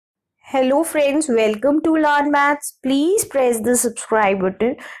Hello friends, welcome to Learn Maths. Please press the subscribe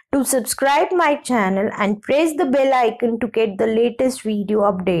button to subscribe my channel and press the bell icon to get the latest video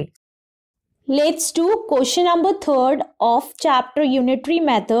update. Let's do question number 3 of chapter Unitary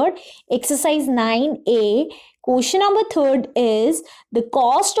Method, exercise 9a. Question number 3 is the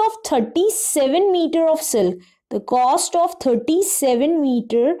cost of 37 meter of silk. The cost of 37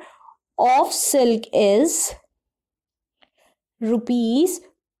 meter of silk is rupees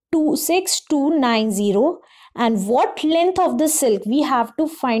 6290. And what length of the silk? We have to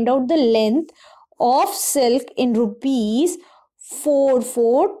find out the length of silk in rupees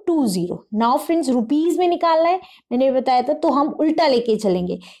 4420. Now friends, rupees में निकालना है, मैंने बताया था, तो हम उल्टा लेके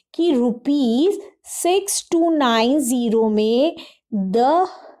चलेंगे कि rupees 6290 में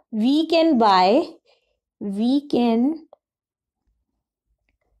we can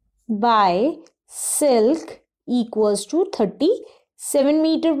buy silk equals to 37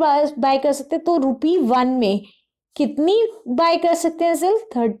 metre by कर सकते हैं. तो ₹1 में कितनी बाय कर सकते हैं सिल्क?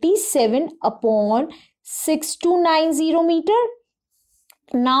 37 upon 6290 metre.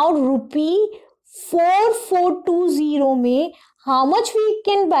 नाउ ₹4420 में how much we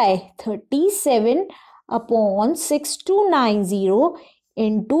can buy? 37 upon 6290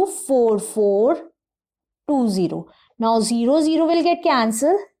 into 4420. Now 0 will get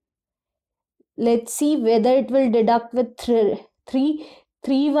cancelled. Let's see whether it will deduct with 3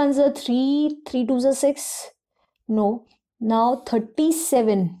 ones are 3, 3 twos are 6. No. Now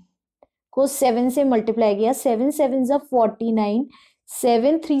 37 को 7 से multiply किया. 7 sevens are 49.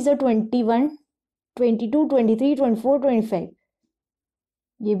 7 threes are 21, 22, 23, 24, 25.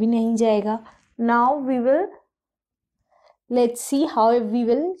 ये भी नहीं जाएगा. Now let's see how we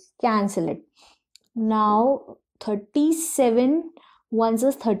will cancel it. Now 37 ones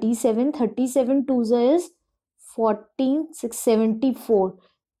is 37, 37 twos is 14, 674.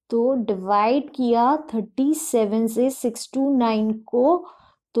 तो divide किया 37 से 629 को,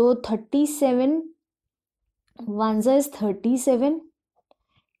 तो 37 ones is 37,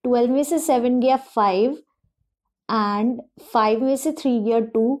 12 में से 7 गया 5 and 5 में से 3 गया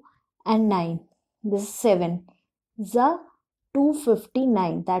 2 and 9. This is 7 is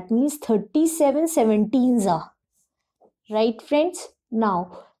 259. That means 37 17s are right, friends.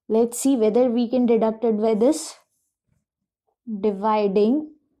 Now let's see whether we can deduct it by this.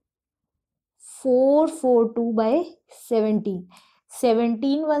 Dividing 442 by 17.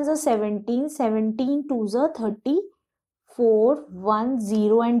 17 ones are 17, 17 twos are 34, 1,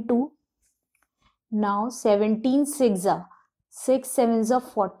 0 and 2. Now 17 6 are 6 sevens are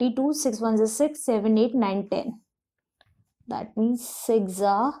 42, 6 ones are 6, 7, 8, 9, 10. That means 6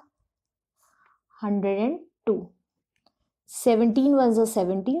 are 102. 17 ones are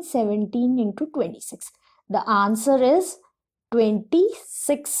 17, 17 into 26. The answer is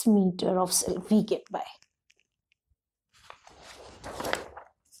 26 meter of silk we get by.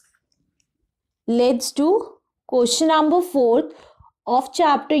 Let's do question number 4 of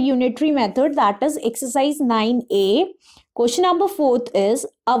chapter Unitary Method, that is exercise 9a. Question number 4 is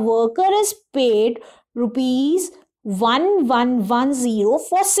a worker is paid rupees 1110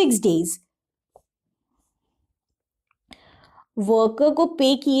 for 6 days. Worker को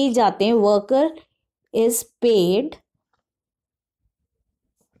पे किए जाते हैं. Worker is paid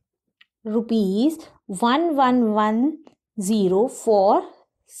rupees 1110 for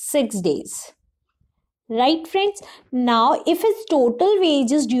 6 days. Right friends? Now if his total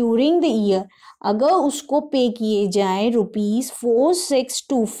wages during the year, अगर उसको पे किए जाए rupees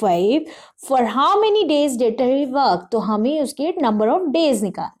 4625 for how many days did he work, तो हमें उसके number of days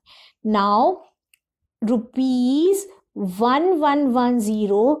निकाल. Now rupees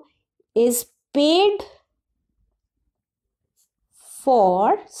 1110 is paid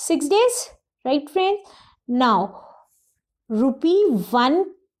for 6 days, right friends? Now ₹1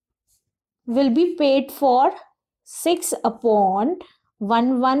 will be paid for 6 upon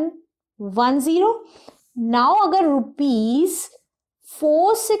 1110. Now अगर rupees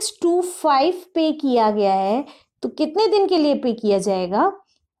 4625 पे किया गया है तो कितने दिन के लिए पे किया जाएगा?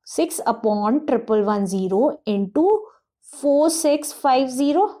 6 upon 1110 into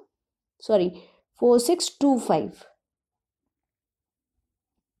 4625.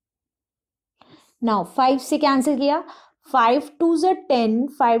 Now 5 से कैंसिल किया. 5 twos are 10,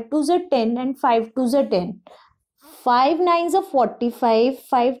 5 twos are 10 and 5 twos are 10. 5 nines are 45,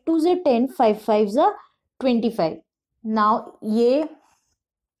 5 twos are 10, 5 fives are 25. Now ये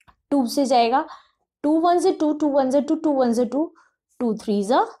 2 से जाएगा. 2 ones are 2, 2 ones are 2, 2 ones are 2, 2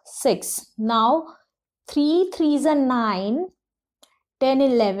 threes are 6. Now 3 threes are 9, 10,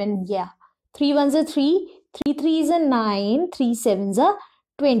 11. Yeah. 3 ones are 3, 3 threes are 9, 3 sevens are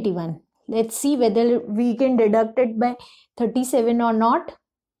 21. Let's see whether we can deduct it by 37 or not.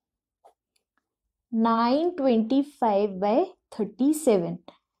 925 by 37.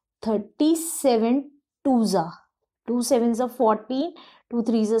 37 twos are. 2 sevens are 14, 2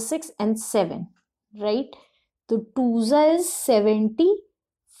 threes are 6 and 7. Right? तो 2s is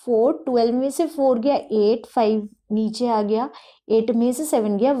 74. 12 में से 4 गया 8, 5 नीचे आ गया, 8 में से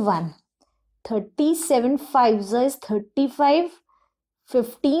 7 गया 1. 37 5s is 35,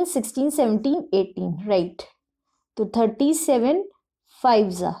 15, 16, 17, 18. Right? तो 37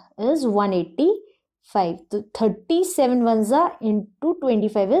 5s is 185. So 37 ones are into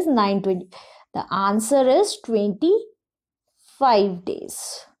 25 is 920. The answer is 25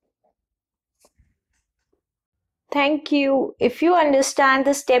 days. Thank you. If you understand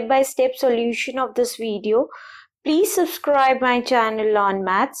the step-by-step solution of this video, please subscribe my channel on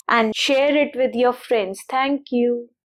maths and share it with your friends. Thank you.